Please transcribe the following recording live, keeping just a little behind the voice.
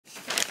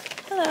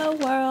Hello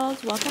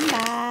world, welcome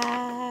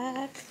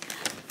back.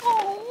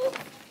 Oh,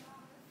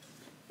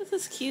 this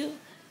is cute.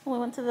 When we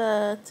went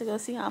to go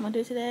see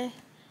Amadou today,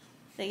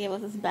 they gave us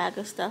this bag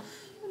of stuff.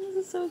 And this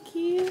is so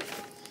cute.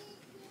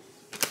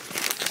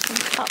 Some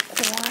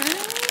popcorn,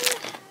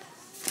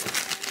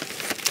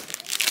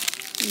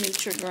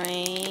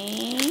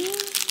 Nutri-Grain,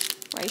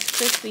 Rice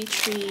Krispie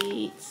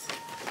treats,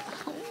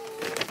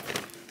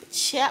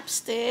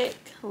 chapstick,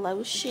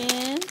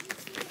 lotion.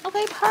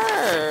 Okay,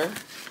 purr.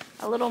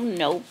 A little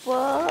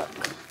notebook.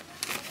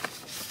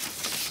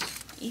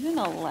 Even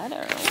a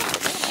letter.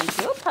 And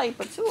good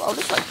paper too. Oh,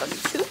 this is like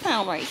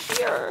 £32 right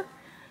here.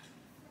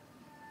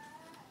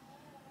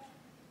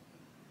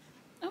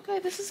 Okay,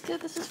 this is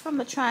good. This is from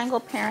the Triangle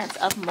Parents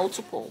of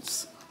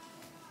Multiples.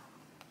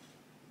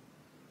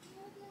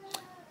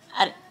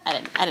 I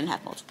didn't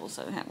have multiples,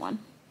 so I didn't have one.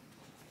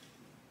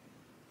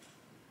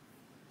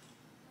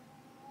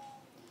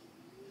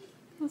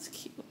 That's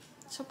cute.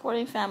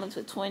 Supporting families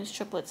with twins,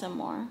 triplets, and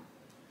more.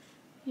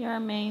 You're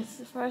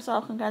amazing. First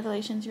off,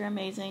 congratulations, you're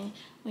amazing.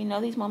 We know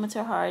these moments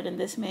are hard, and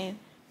this may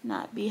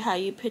not be how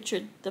you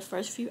pictured the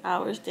first few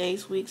hours,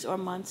 days, weeks, or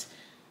months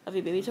of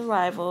your baby's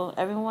arrival.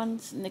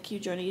 Everyone's NICU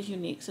journey is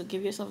unique, so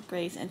give yourself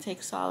grace and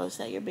take solace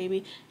that your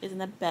baby is in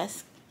the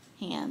best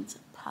hands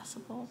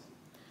possible.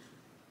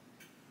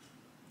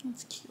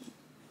 That's cute.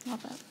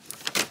 Love that.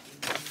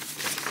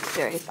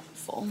 Very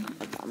thoughtful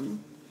of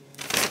them.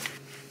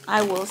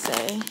 I will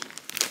say,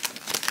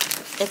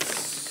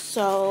 it's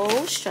so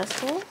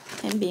stressful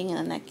and being in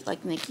a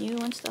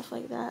NICU and stuff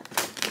like that,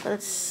 but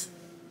it's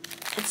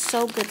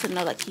so good to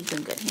know that he's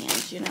in good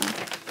hands, you know.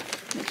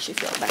 Makes you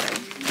feel better,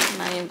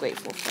 and I am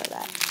grateful for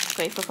that.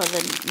 Grateful for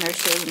the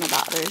nurses and the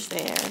doctors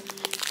there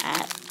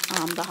at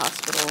the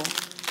hospital.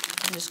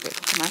 I'm just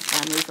grateful for my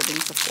family for being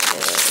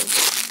supportive.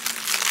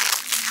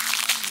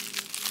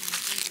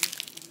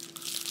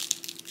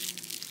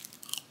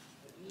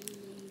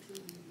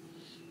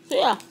 So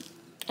yeah,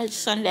 it's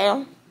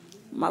Sunday,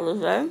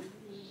 Mother's Day.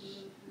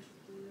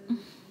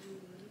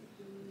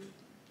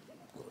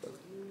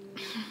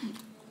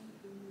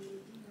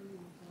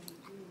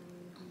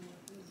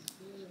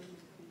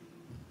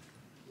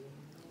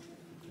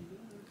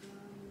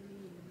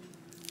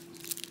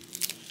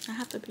 I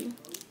have to pee.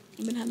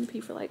 I've been having to pee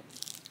for like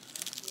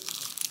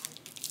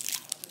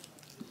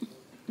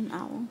an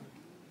hour.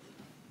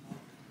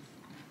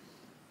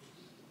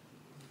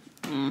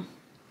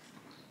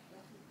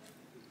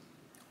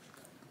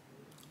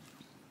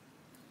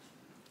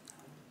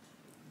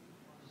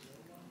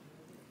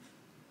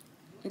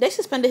 They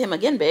suspended him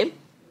again, babe.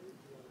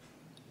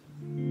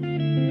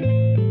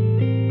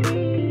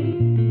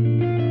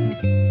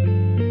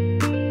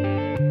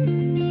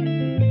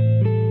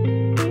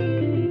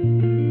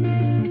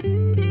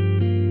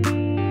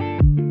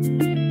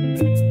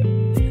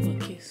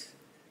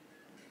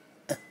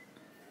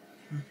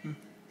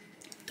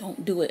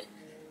 Don't do it.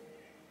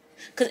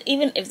 Because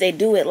even if they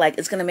do it, like,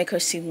 it's going to make her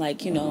seem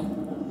like, you know.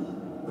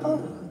 Oh,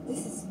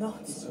 this is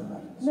not.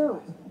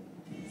 No.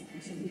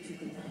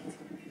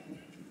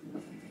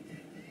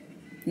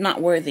 Not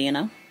worthy, you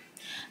know.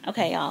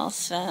 Okay, y'all,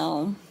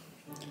 so.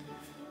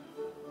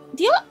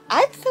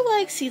 I feel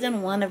like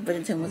season 1 of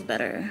Bridgerton was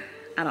better.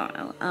 I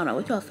don't know.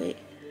 What y'all think?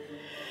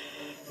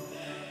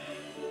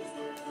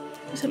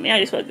 To me, I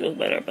just felt like it was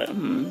better, but,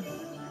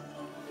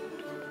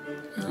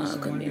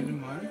 it could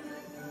be.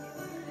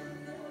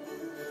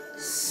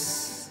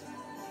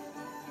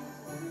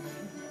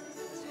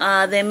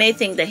 They may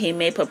think that he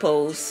may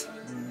propose.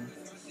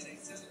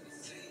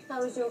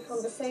 How was your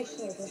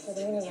conversation with Mr.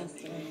 Luna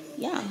yesterday?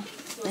 Yeah,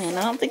 and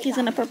I don't think he's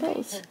gonna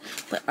propose.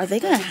 But are they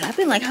gonna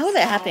happen? Like, how would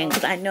that happen?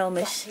 Because I know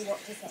Miss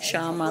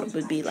Sharma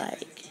would be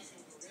like,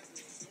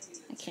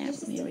 I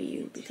can't marry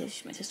you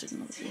because my sister's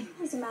nosy.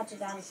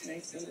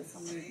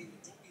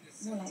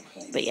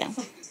 But yeah,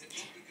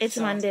 it's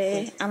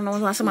Monday. I don't know when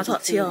the last time I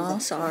talked to y'all.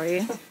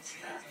 Sorry.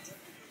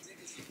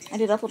 I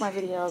did upload my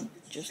video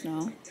just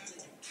now.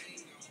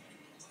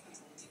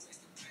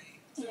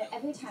 You know,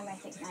 every time I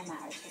think my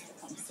marriage has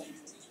become safe,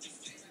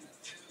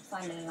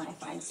 Simon and I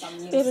find some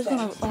new Babe,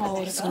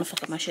 it's gonna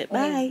fuck up my shit.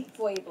 Bye.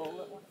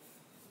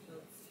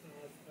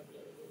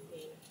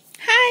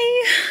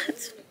 Hi.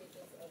 It's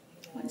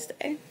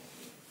Wednesday.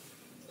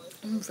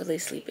 I'm really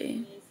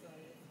sleepy.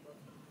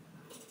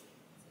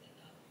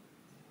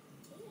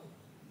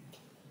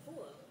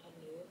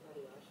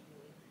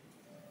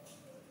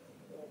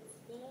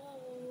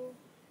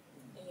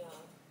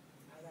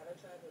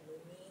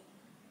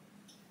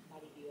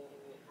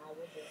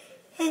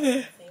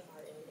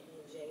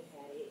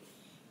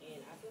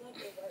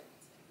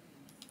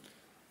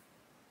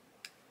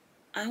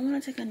 I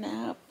want to take a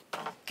nap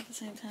at the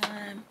same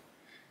time.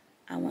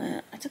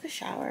 I took a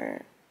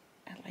shower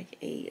at like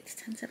 8. It's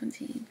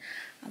 10:17. Did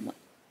my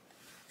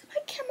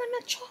camera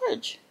not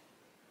charge?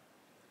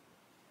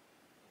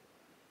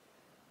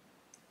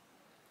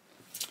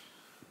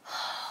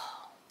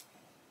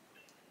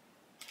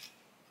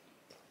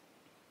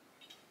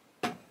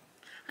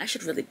 I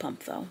should really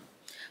pump though.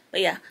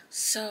 But yeah,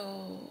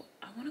 so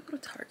I want to go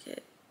to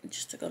Target.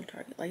 Just to go to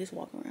Target. Like, just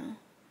walk around.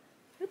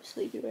 Oops.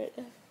 sleepy right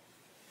now.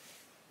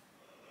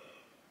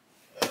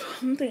 I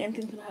don't think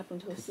anything's gonna happen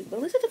to us sleep. But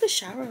at least I took a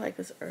shower like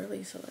this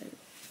early, so like,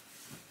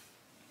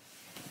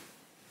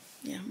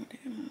 yeah, I'm gonna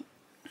take a nap.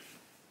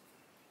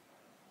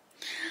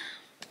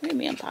 What do you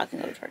mean I'm talking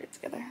to the Target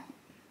together?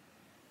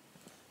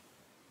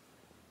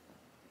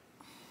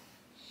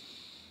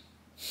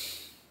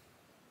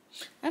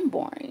 I'm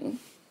boring.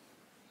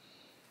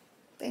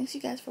 Thanks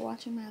you guys for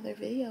watching my other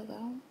video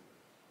though.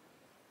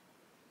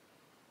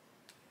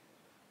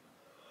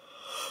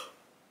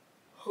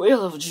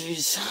 Wheel of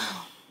jeez.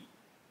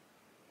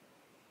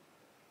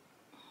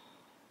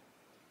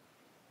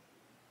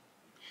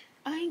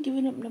 I ain't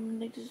giving up them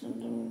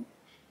niggas.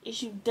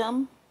 Is you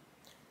dumb?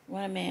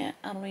 What a man.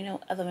 I don't even know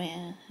other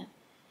man.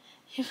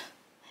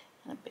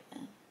 I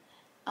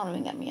don't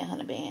even got me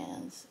 100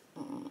 bands.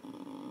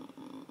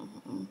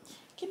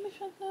 Give me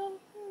something.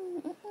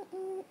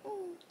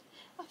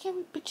 I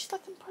can't be bitches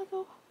like I'm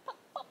Prego.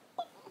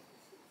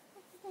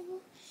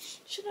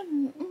 Should I?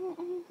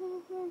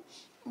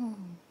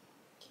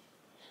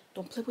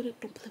 Don't play with it.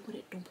 Don't play with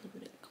it. Don't play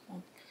with it. Come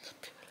on.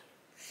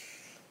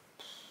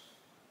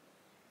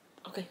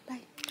 Okay,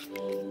 bye.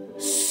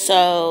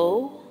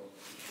 So,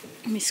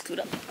 let me scoot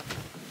up.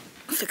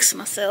 Fix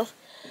myself.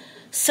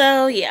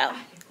 So, yeah.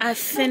 I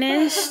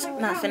finished.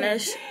 Not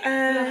finished.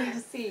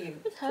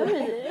 What time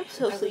is it? I'm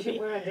so sleepy.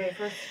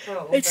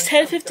 It's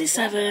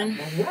 10:57.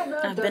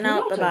 I've been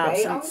out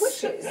about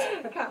since.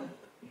 Come,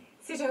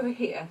 sit over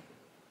here.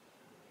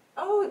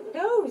 Oh,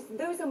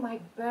 those are my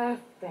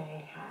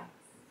birthday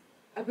hats.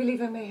 I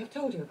believe I may have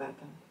told you about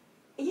them.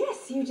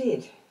 Yes, you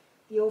did.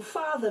 Your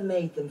father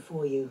made them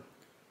for you.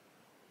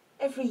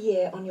 Every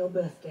year on your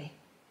birthday.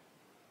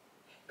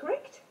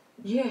 Correct?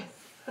 Yes.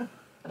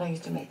 And I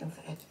used to make them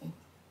for Edwin.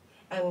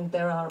 And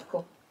there are, of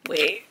course...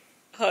 Wait,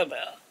 hold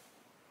up.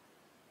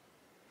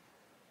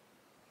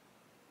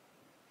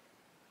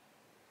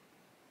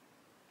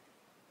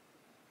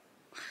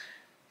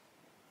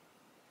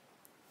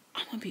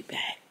 I'm gonna be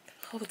back.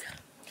 Hold up.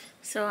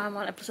 So I'm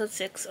on episode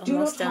 6, almost Do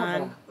not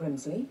done. bother,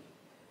 Brimsley.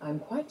 I'm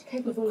quite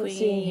capable of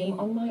seeing him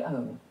on my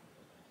own.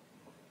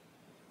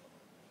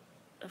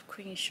 Of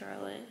Queen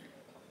Charlotte.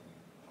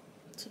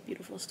 It's a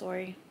beautiful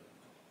story.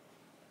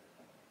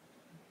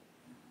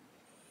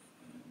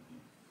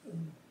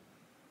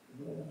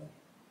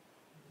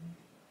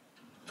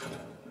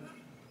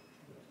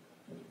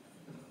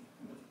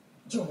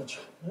 George.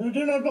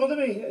 Do not bother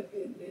me.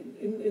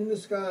 In the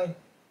sky.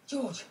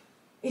 George,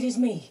 it is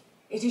me.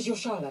 It is your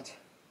Charlotte.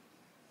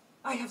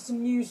 I have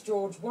some news,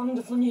 George.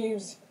 Wonderful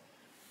news.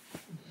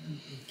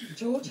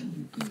 George?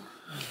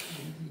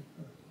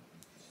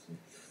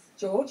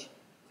 George?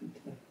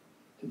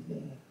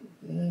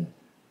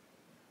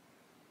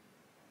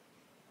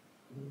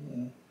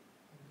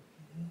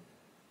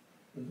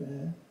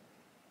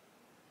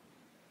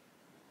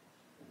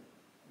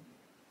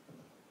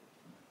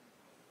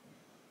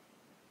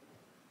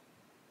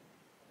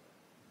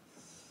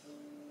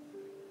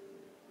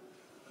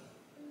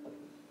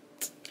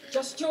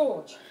 Just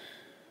George.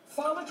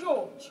 Farmer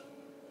George.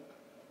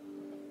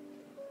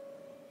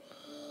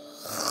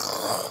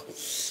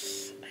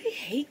 I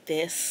hate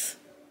this.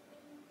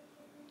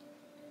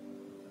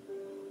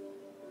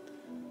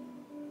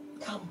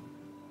 Come.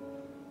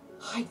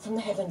 Hide from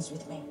the heavens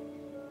with me.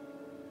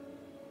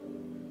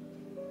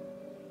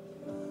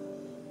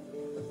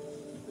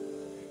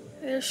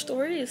 Their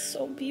story is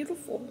so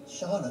beautiful.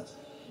 Charlotte.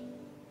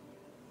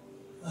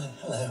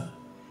 Hello.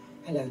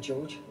 Hello,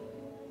 George.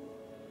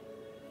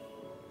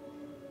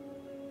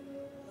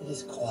 It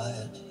is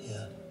quiet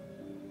here.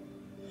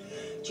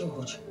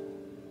 George,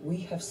 we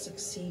have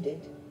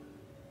succeeded.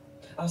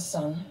 Our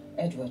son,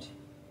 Edward,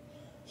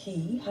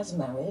 he has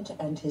married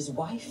and his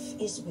wife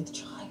is with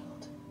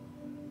child.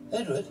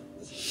 Edward?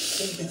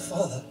 Is your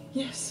father?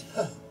 Yes.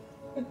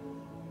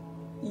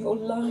 Your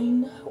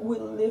line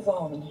will live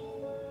on.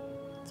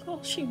 That's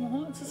all she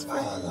wants is for...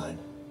 Our line.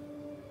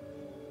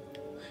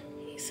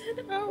 He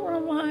said our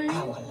line.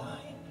 Our line.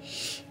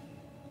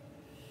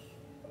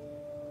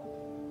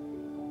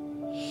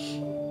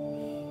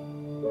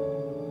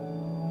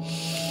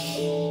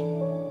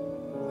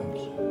 Thank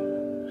you.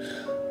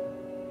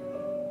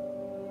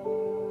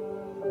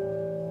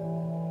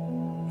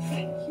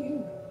 Thank you.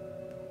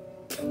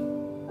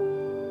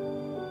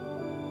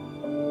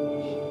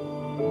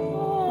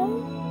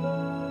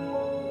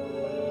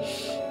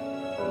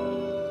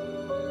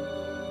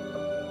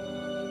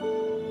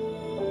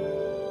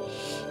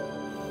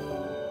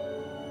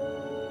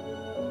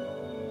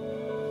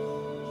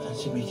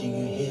 Fancy meeting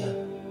you here.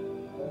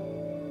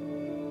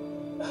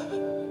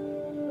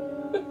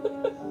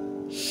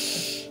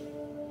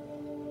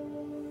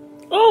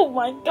 Oh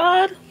my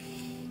god. You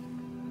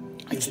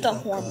It's did the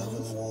not go over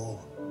hormones. the wall.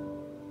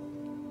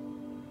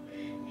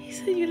 He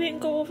said you didn't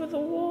go over the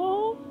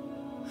wall.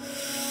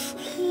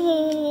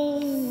 Oh.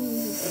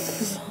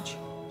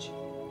 George.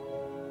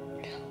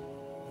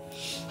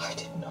 I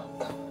did not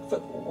go for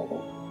the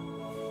wall.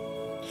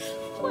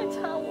 My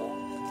towel.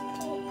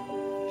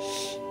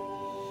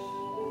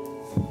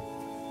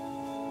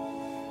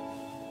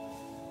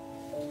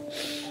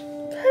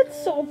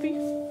 Salty.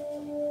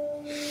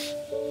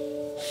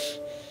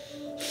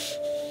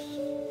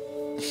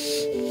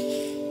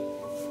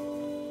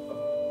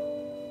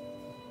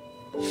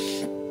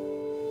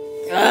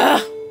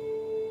 Ugh.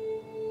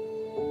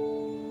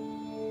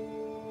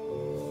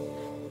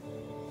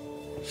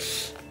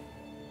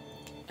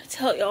 I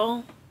tell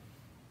y'all.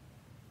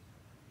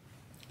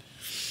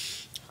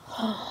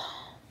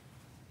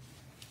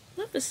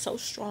 Love is so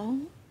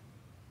strong.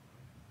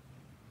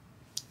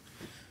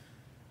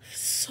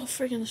 So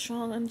freaking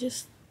strong. I'm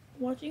just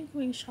watching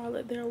Queen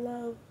Charlotte, their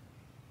love.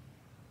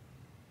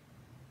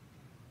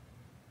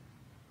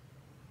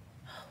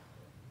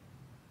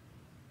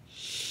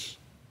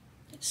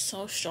 It's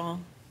so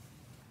strong.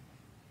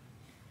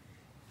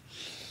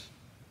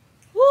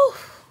 Woo!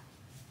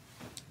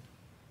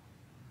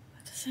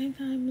 At the same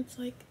time, it's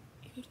like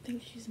you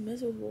think she's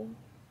miserable.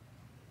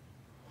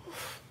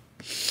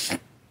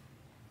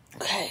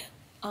 Okay,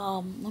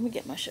 let me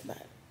get my shit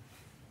back.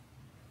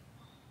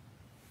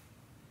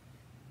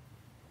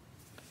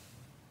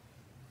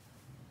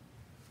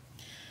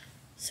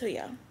 So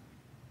yeah,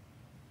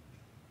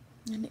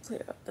 let me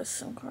clear up the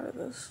SIM card of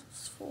this.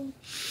 It's full.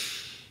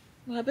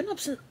 Well, I've been up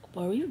since.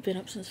 Well, we've been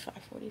up since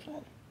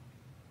 5:45.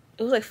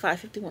 It was like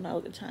 5:51 I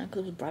looked at the time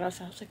because it was bright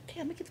outside. I was like,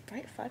 damn, it gets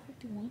bright at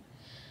 5:51.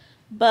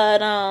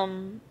 But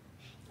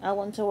I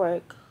went to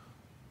work.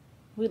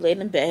 We laid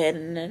in bed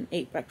and then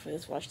ate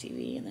breakfast, watched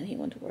TV, and then he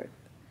went to work.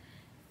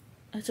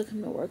 I took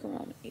him to work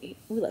around 8.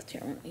 We left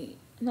here around 8.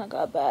 And I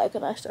got back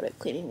and I started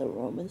cleaning the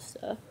room and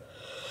stuff.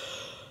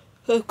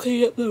 I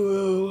cleaned up the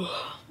room.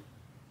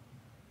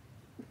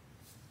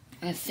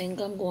 I think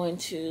I'm going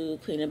to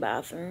clean the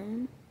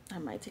bathroom. I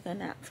might take a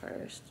nap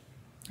first.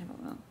 I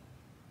don't know.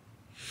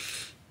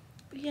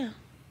 But yeah.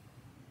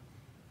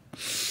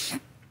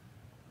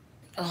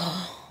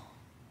 Oh.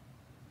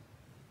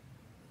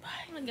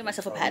 I'm gonna give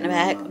myself a pat in the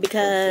back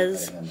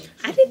because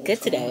I did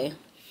good today.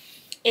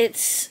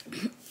 It's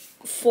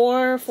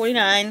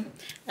 4:49.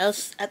 I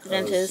was at the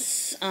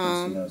dentist.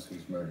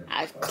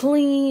 I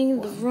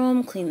cleaned the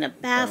room, cleaned the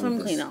bathroom,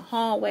 cleaned the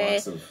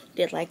hallway.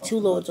 Did like 2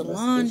 loads of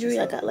laundry.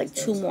 I got like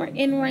 2 more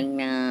in right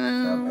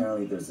now.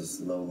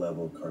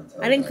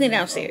 I didn't clean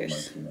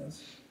downstairs.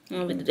 I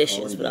only did the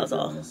dishes, but that was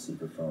all.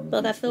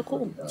 But I feel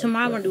cool.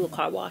 Tomorrow I'm gonna do a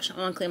car wash. I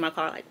want to clean my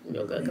car like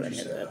real good because I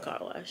need a good car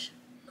wash.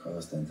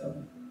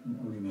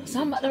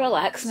 So I'm about to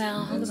relax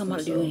now. I don't think I'm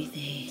gonna do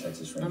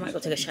anything. I might go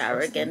take a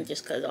shower again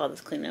just because all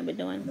this cleaning I've been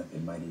doing.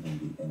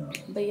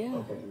 But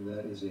yeah,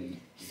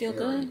 feel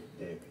good.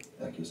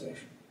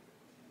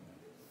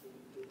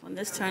 When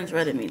this turns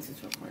red, it means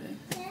it's recorded.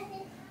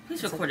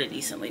 Please record it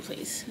decently,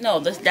 please. No,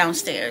 this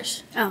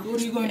downstairs. Oh, what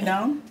are you going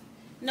down?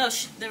 No,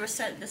 the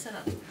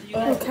setup.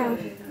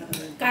 Okay,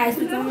 guys,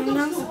 we're going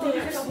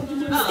downstairs.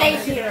 Stay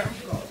here.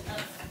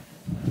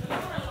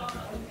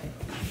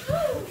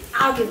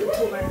 I'll give it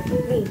to her.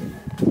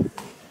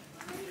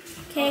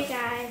 Okay,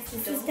 guys,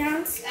 this is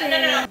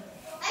downstairs.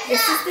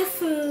 This is the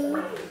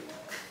food.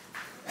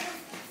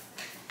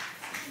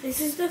 This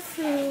is the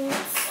food.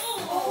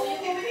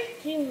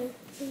 And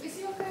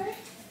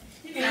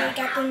we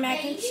got the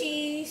mac and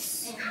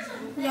cheese.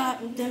 We got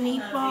the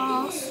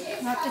meatballs.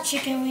 We got the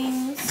chicken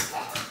wings.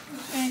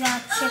 And we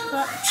got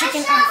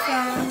chicken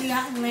alfredo. We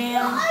got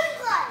lamb,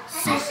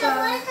 super,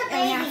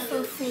 and we have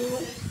fufu.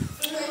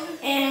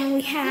 And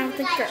we have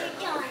the girl.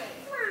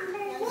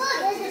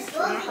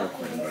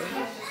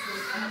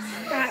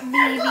 Got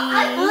BB.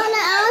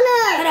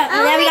 What up?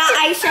 And then we got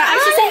Aisha.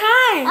 Aisha, say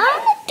hi.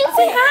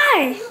 Say hi.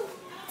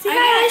 Say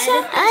hi, Aisha.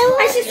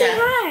 Aisha, say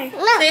hi.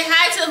 Say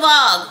hi to the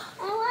vlog.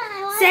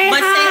 Say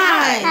But hi.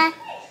 say hi.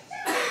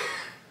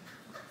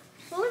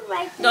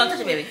 Don't touch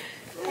it, baby.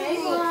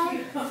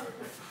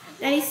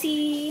 Let me see.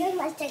 You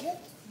didn't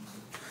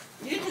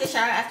take a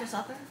shower after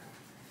soccer?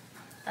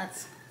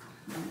 That's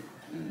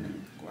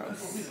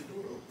gross.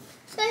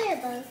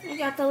 We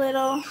got the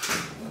little.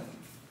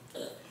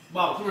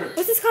 Bob, come here.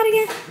 What's this called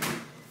again?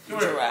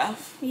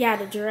 Giraffe. Yeah,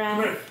 the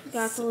giraffe. We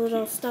got the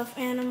little stuffed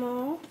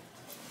animal.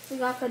 We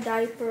got the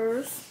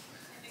diapers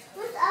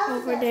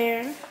over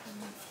there.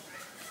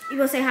 You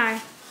gonna say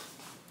hi?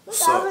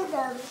 So. We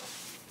got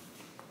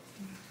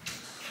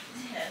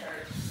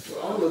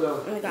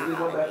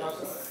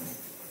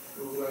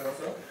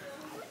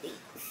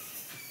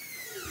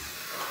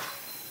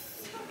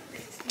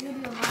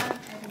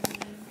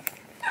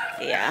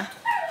Yeah.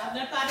 I'm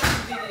not part of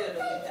the video,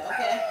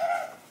 okay?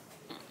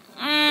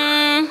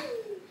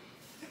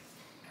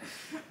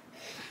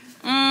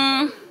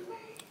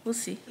 We'll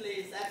see.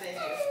 Please, I beg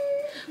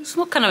you. So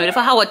what kind of if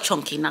I have a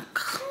chunky neck?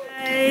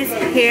 guys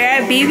here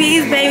at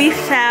BB's baby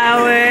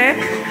shower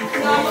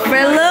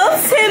for little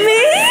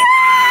Timmy.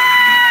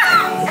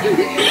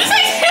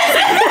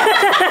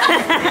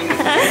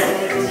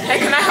 Hey,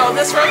 can I hold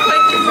this real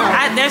quick?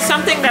 There's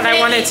something that I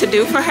wanted to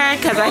do for her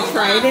because I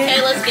tried it.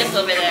 Kayla's gift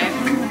over there.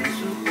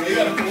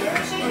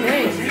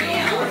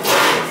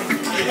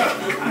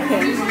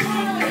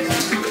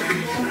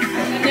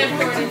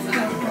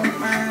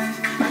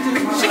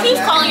 She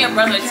keeps calling your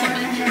brother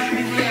Timmy.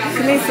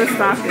 She needs to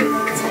stop it.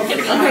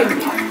 Okay,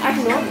 I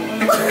can go.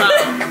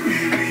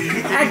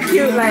 act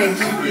cute, like,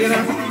 you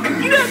know.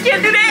 You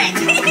can't do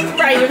that.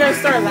 Right, you're gonna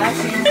start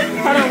laughing.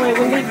 Hold on, wait,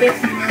 we'll leave this.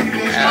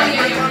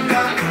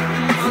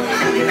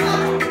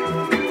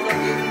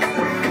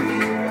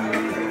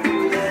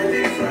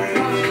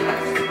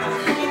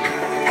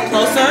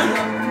 Closer.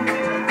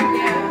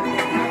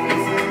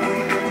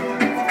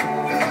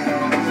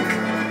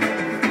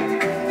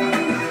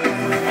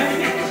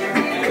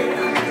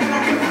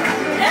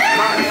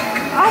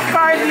 I'll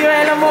fart you,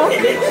 animal.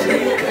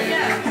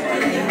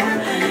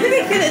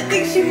 I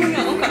think she was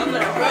gonna come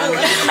with a umbrella.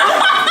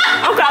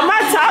 Okay, I'm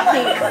not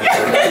talking.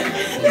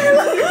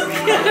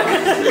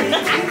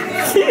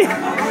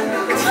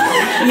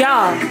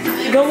 Y'all,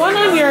 the one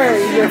on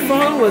your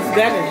phone was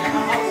better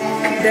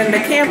than the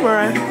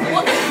camera.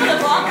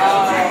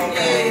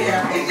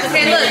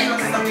 Okay, look.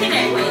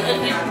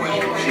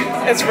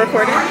 It's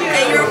recording.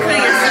 Hey, you're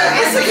recording yourself.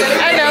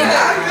 I know.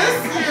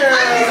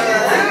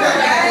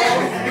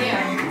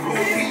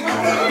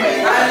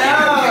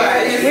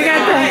 We got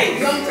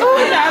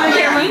the other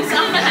camera.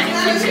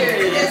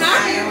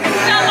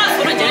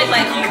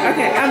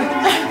 Okay,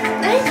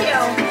 Thank you.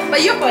 But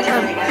you're funny.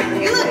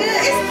 You look good.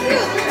 It's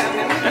cute.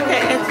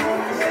 okay.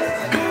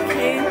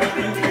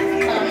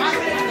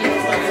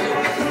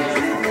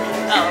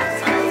 Oh,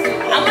 sorry.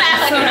 I'm gonna act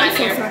like you're not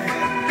here.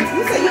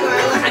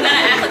 I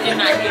gotta act like you're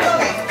not here.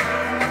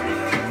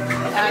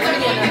 Let me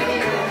get another.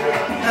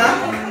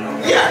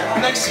 Yeah,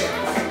 next year.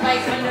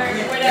 Like under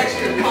where that's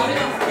your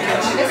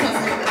this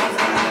one's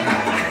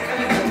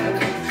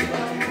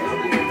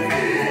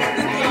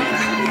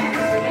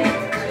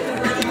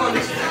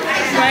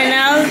Right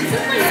now,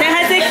 say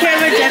hi to the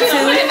camera, Jetsu.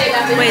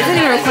 Wait, it's not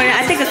even recording.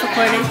 I think it's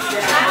recording.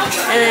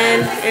 And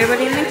then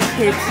everybody in the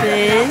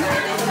kitchen.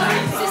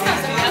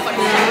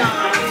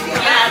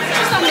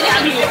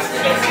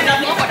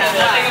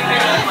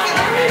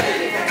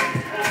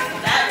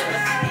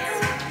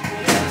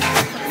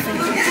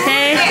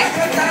 Hey,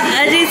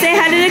 Aji, say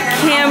hi to the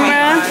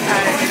camera.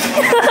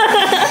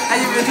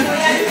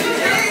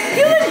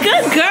 You look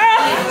good, girl.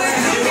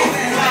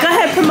 Go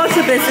ahead, promote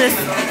your business.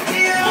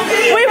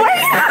 Wait, why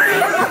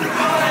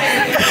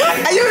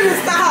are you in the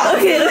style?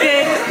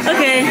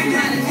 Okay.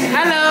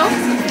 Hello.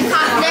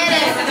 hot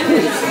daddy.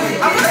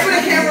 I'm gonna put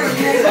a camera.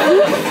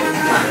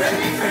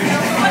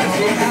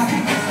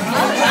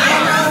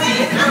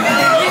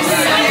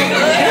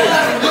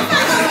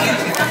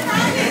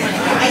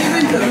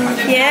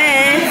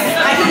 Yes.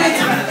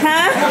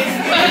 Huh?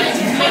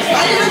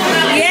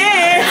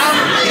 Yes.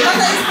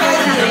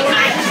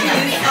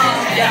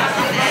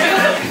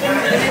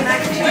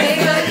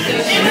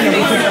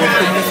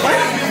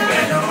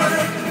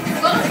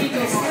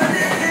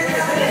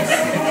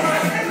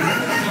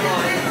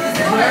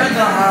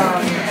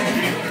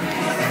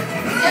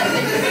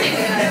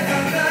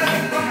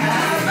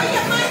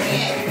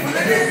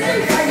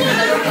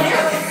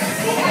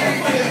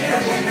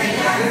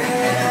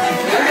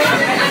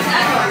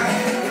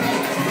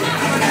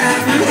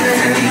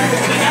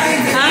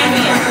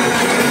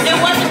 It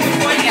wasn't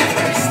recording at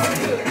first.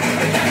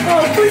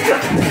 Oh, please.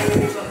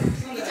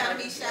 You trying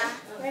to be shy?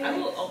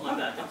 Oh my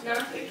god. The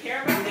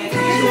camera?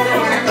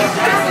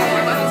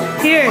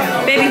 Here,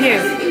 baby,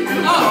 here.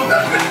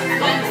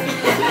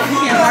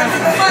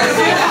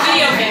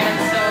 Video game.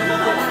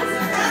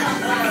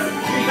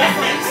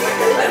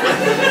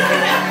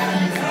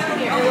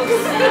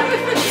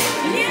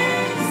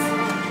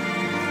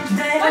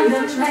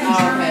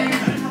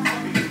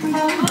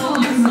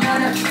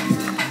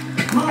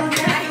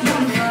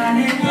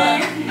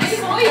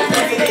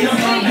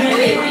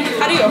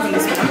 How do you open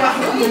this one?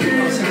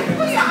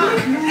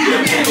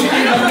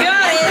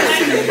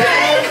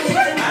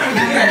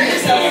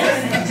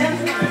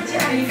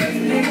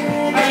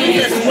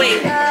 Jesus, wait.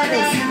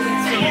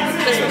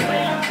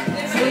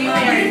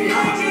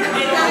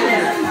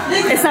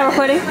 It's not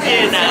recording?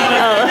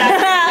 Oh.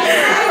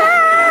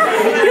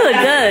 You look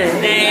good.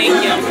 Thank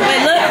you.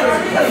 Wait, look.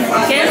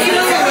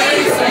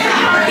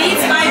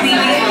 Beats by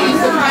BB.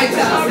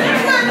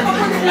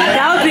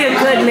 That would be a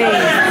good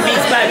name.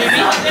 Beats by BB.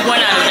 One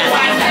out of that.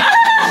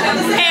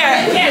 Here.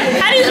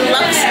 How do you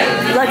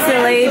Lux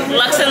and Lade.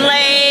 Lux and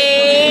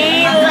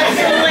Lade. Lux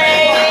and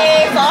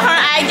Lade. Follow her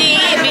IG.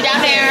 Be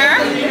down there.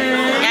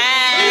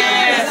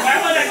 Yes.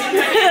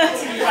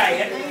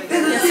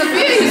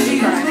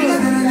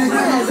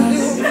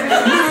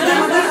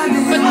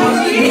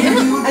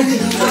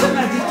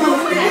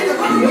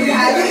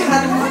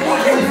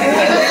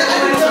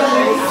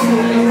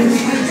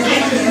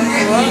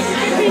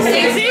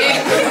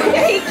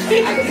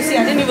 See,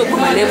 I didn't even put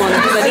my name on it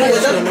because I didn't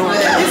want you to know.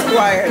 It's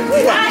quiet.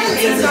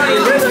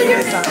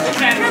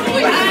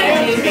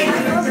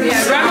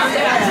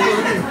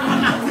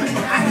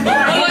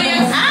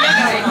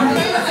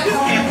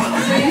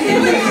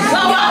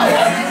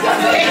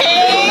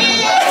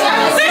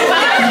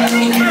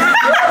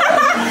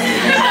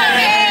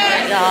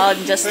 Y'all,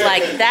 just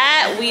like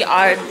that, we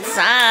are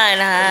done,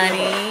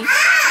 honey.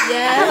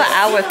 Yeah. I have an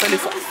hour and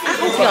 34. I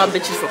hope y'all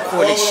bitches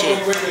record this shit.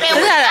 We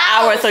got an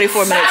hour and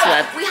 34 minutes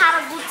left. We had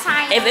a good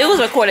time. If it was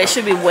recorded, it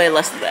should be way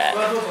less than that.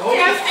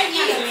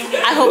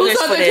 I I hope Who there's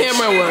thought the footage.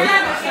 camera was?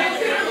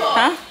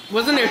 Huh?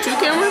 Wasn't there 2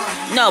 cameras?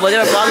 No, but they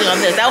were vlogging on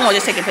this. That one was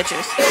just taking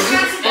pictures.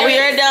 But we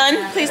are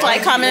done. Please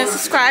like, comment, and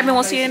subscribe, and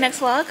we'll see you in the next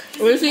vlog.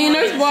 We'll see you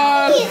next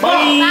vlog.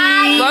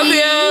 Bye. Love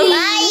you.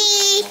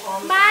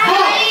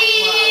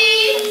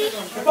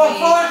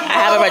 I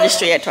have a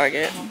registry at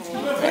Target.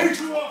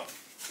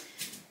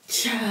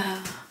 Ciao.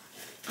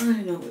 I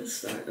don't know where to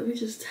start. I'm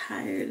just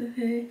tired,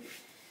 okay?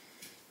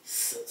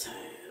 So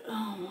tired.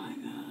 Oh my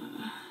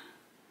god.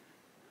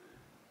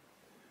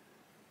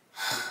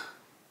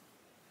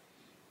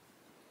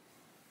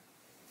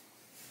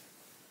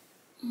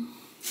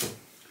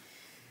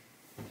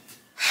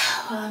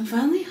 Well, I'm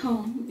finally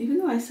home. Even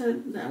though I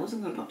said that I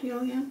wasn't going to talk to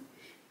y'all again,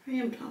 I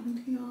am talking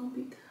to y'all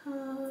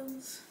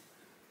because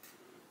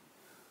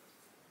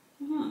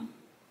I'm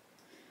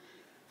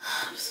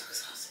so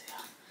exhausted,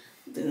 y'all.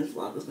 I think this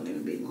vlog is going to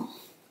even be long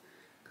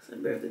because I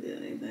barely did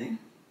anything.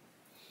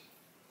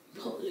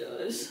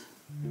 Apologize.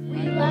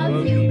 We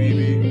love you,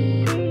 baby.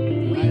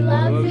 We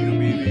love you,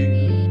 baby.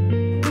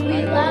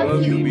 We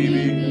love you,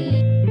 baby.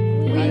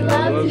 We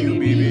love you,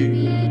 baby.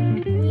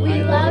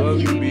 We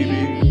love you,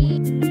 baby.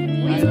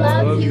 We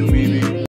love you, baby.